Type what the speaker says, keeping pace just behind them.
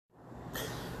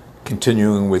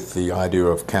Continuing with the idea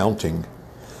of counting,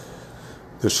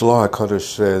 the Shalach HaKodesh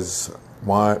says,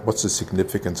 what's the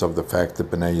significance of the fact that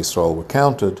Bnei Yisrael were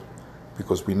counted?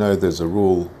 Because we know there's a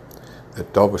rule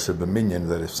that Dovash B'minyan,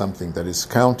 that if something that is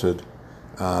counted,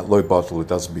 lo batel, it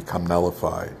doesn't become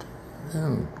nullified.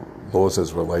 And laws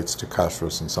as relates to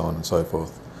kashrus and so on and so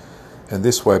forth. And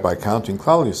this way, by counting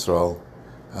Klal Yisrael,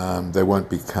 they won't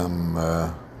become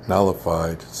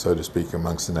nullified, so to speak,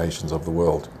 amongst the nations of the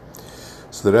world.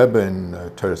 So the Rebbe in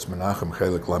Teres Menachem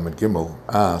Chelik Lamed Gimel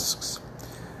asks,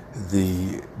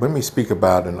 when we speak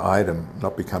about an item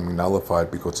not becoming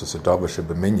nullified because it's a Dovash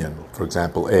B'minyan, for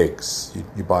example, eggs,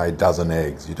 you buy a dozen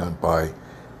eggs, you don't buy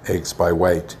eggs by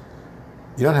weight.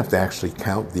 You don't have to actually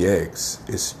count the eggs.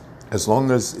 As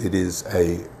long as it is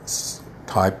a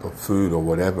type of food or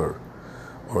whatever,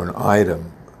 or an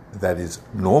item that is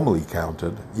normally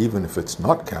counted, even if it's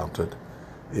not counted,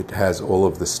 it has all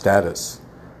of the status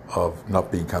of not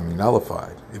becoming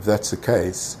nullified. If that's the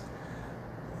case,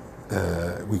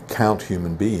 we count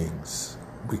human beings,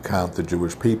 we count the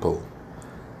Jewish people.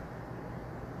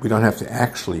 We don't have to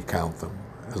actually count them,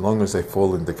 as long as they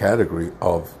fall in the category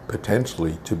of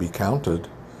potentially to be counted,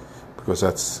 because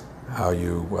that's how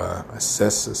you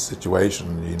assess a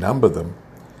situation. You number them,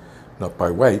 not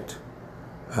by weight,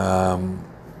 then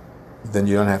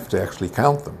you don't have to actually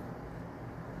count them.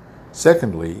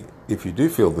 Secondly, if you do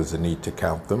feel there's a need to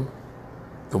count them,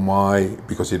 then why,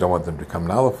 because you don't want them to become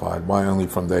nullified, why only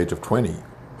from the age of 20?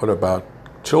 What about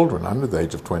children under the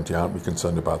age of 20? Aren't we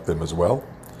concerned about them as well?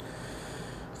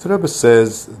 The Rebbe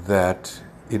says that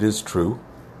it is true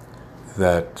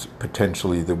that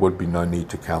potentially there would be no need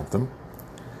to count them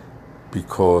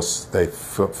because they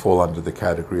fall under the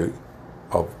category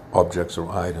of objects or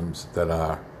items that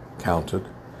are counted.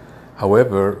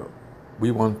 However, we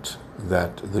want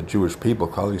that the Jewish people,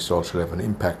 Klal Yisrael, should have an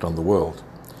impact on the world.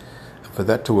 And for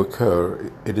that to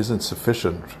occur, it isn't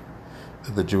sufficient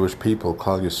that the Jewish people,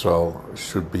 Klal Yisrael,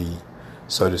 should be,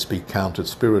 so to speak, counted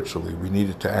spiritually. We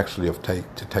need it to actually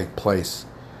take place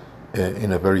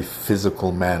in a very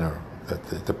physical manner,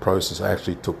 that the process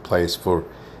actually took place for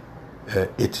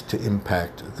it to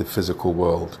impact the physical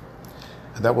world.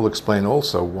 And that will explain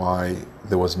also why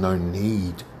there was no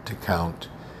need to count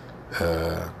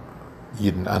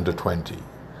Yidden under 20.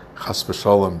 Chas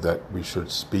v'sholem, that we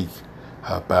should speak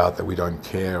about that we don't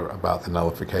care about the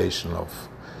nullification of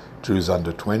Jews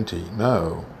under 20.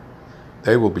 No,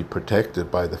 they will be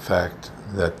protected by the fact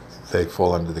that they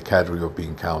fall under the category of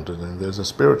being counted, and there's a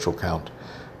spiritual count.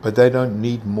 But they don't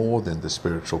need more than the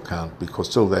spiritual count, because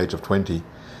till the age of 20,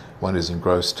 one is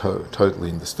engrossed totally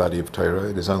in the study of Torah.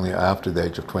 It is only after the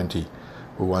age of 20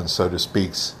 where one, so to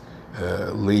speak,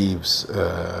 leaves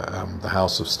the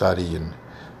house of study and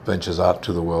ventures out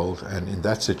to the world. And in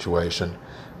that situation,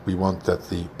 we want that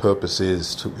the purpose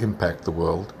is to impact the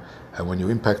world. And when you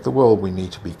impact the world, we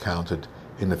need to be counted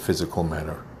in a physical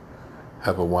manner.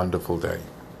 Have a wonderful day.